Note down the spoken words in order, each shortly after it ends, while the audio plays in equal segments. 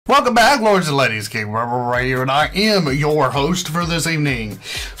Welcome back, lords and ladies. KingRayRay here, and I am your host for this evening.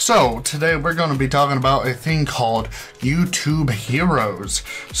 So, today we're going to be talking about a thing called YouTube Heroes.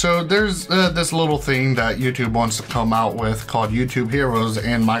 So, there's this little thing that YouTube wants to come out with called YouTube Heroes,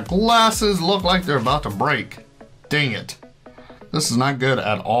 and my glasses look like they're about to break. Dang it. This is not good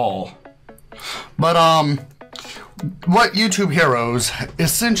at all. But, what YouTube Heroes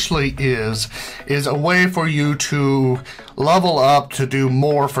essentially is a way for you to level up, to do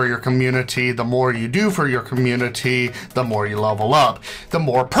more for your community. The more you do for your community, the more you level up. The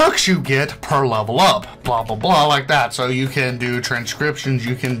more perks you get per level up. Blah, blah, blah, like that. So you can do transcriptions,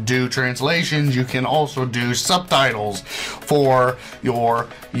 you can do translations, you can also do subtitles for your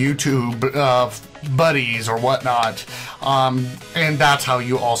YouTube buddies or whatnot. And that's how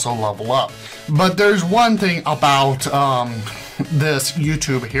you also level up. But there's one thing about this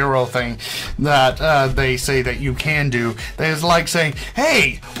YouTube hero thing that they say that you can do. It's like saying,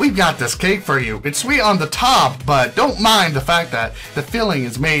 hey, we've got this cake for you. It's sweet on the top, but don't mind the fact that the filling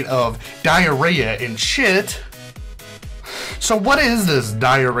is made of diarrhea and shit. So what is this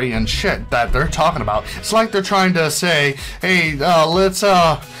diarrhea and shit that they're talking about? It's like they're trying to say, hey, let's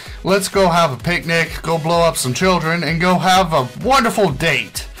go have a picnic, go blow up some children, and go have a wonderful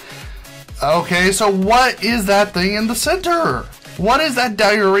date. Okay, so what is that thing in the center? What is that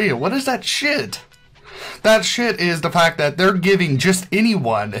diarrhea? What is that shit? That shit is the fact that they're giving just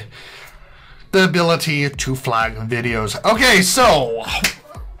anyone the ability to flag videos. Okay, so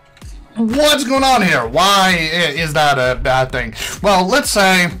what's going on here? Why is that a bad thing? Well, let's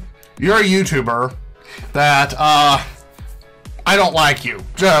say you're a YouTuber that I don't like you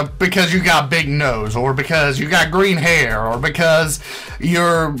because you got big nose, or because you got green hair, or because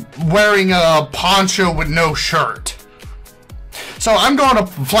you're wearing a poncho with no shirt. So I'm going to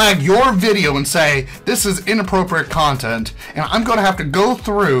flag your video and say this is inappropriate content, and I'm going to have to go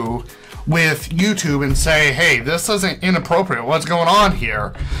through with YouTube and say, hey, this isn't inappropriate. What's going on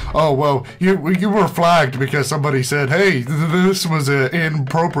here? Oh, well, you were flagged because somebody said, hey, this was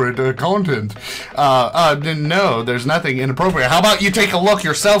inappropriate content. No, there's nothing inappropriate. How about you take a look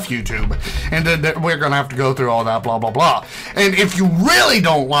yourself, YouTube? And then we're going to have to go through all that blah, blah, blah. And if you really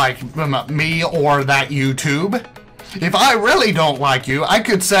don't like me or that YouTube, if I really don't like you, I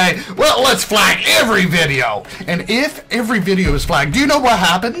could say, well, let's flag every video. And if every video is flagged, do you know what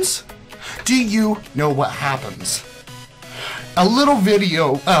happens? Do you know what happens? A little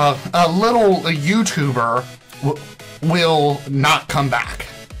video, a little YouTuber will not come back.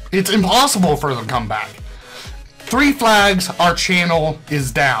 It's impossible for them to come back. 3 flags, our channel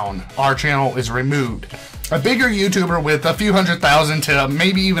is down. Our channel is removed. A bigger YouTuber with a few 100,000 to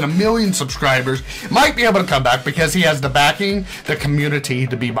maybe even 1 million subscribers might be able to come back because he has the backing, the community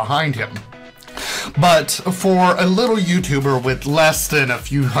to be behind him. But for a little YouTuber with less than a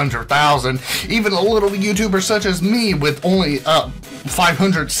few 100,000, even a little YouTuber such as me with only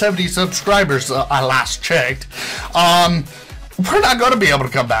 570 subscribers, I last checked, we're not going to be able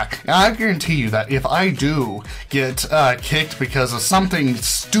to come back. I guarantee you that if I do get kicked because of something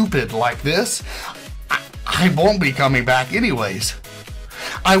stupid like this, I won't be coming back anyways.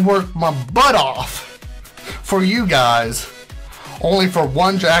 I worked my butt off for you guys, only for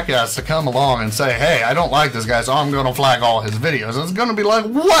one jackass to come along and say, hey, I don't like this guy, so I'm going to flag all his videos. It's going to be like,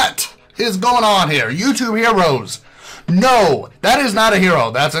 what is going on here? YouTube Heroes. No, that is not a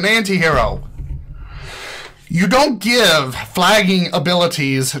hero. That's an anti-hero. You don't give flagging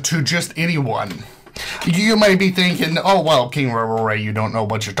abilities to just anyone. You may be thinking, oh, well, KingRayRay, you don't know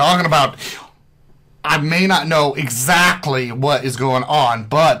what you're talking about. I may not know exactly what is going on,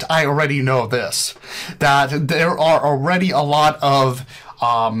 but I already know this, that there are already a lot of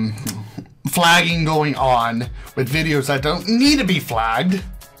flagging going on with videos that don't need to be flagged.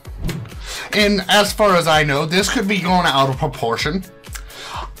 And as far as I know, this could be going out of proportion.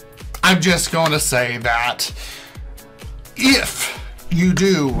 I'm just going to say that if you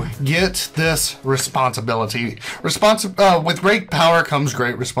do get this responsibility. With great power comes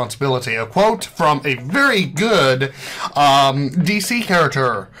great responsibility. A quote from a very good DC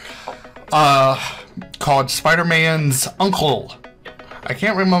character called Spider-Man's uncle. I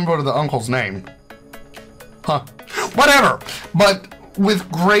can't remember the uncle's name. Huh. Whatever. But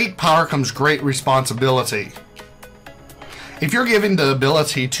with great power comes great responsibility. If you're given the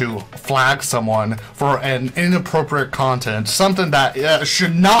ability to flag someone for an inappropriate content, something that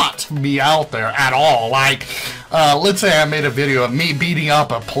should not be out there at all, like, let's say I made a video of me beating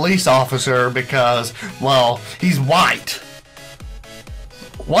up a police officer because, well, he's white.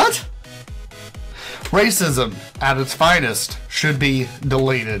 What? Racism at its finest should be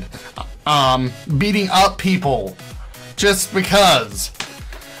deleted. Beating up people just because.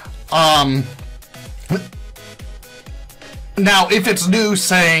 Now, if it's news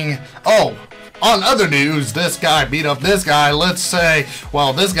saying, oh, on other news, this guy beat up this guy, let's say,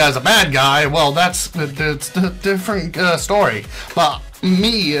 well, this guy's a bad guy, well, that's a different story. But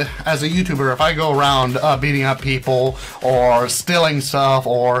me, as a YouTuber, if I go around beating up people or stealing stuff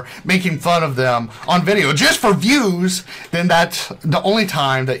or making fun of them on video just for views, then that's the only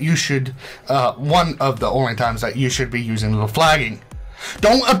time that you should, one of the only times that you should be using the flagging.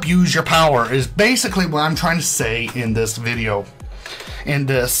 Don't abuse your power is basically what I'm trying to say in this video, in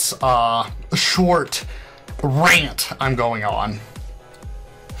this short rant I'm going on.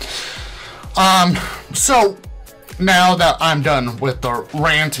 So now that I'm done with the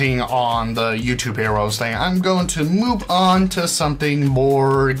ranting on the YouTube heroes thing, I'm going to move on to something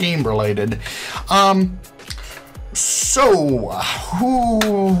more game related. So who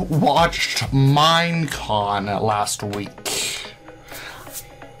watched Minecon last week?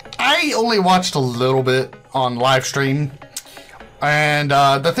 I only watched a little bit on live stream, and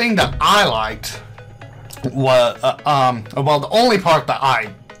the thing that I liked was, well, the only part that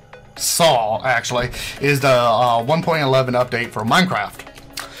I saw actually is the 1.11 update for Minecraft,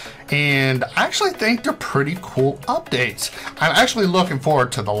 and I actually think they're pretty cool updates. I'm actually looking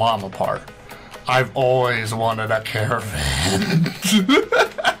forward to the llama part. I've always wanted a caravan.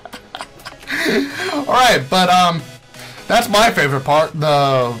 Alright, but that's my favorite part,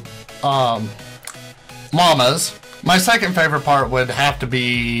 the llamas. My second favorite part would have to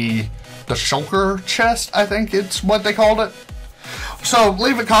be the shulker chest, I think it's what they called it. So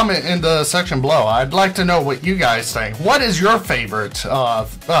leave a comment in the section below. I'd like to know what you guys think. What is your favorite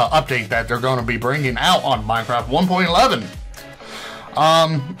update that they're going to be bringing out on Minecraft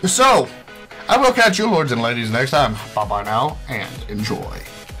 1.11? So I will catch you lords and ladies next time. Bye bye now and enjoy.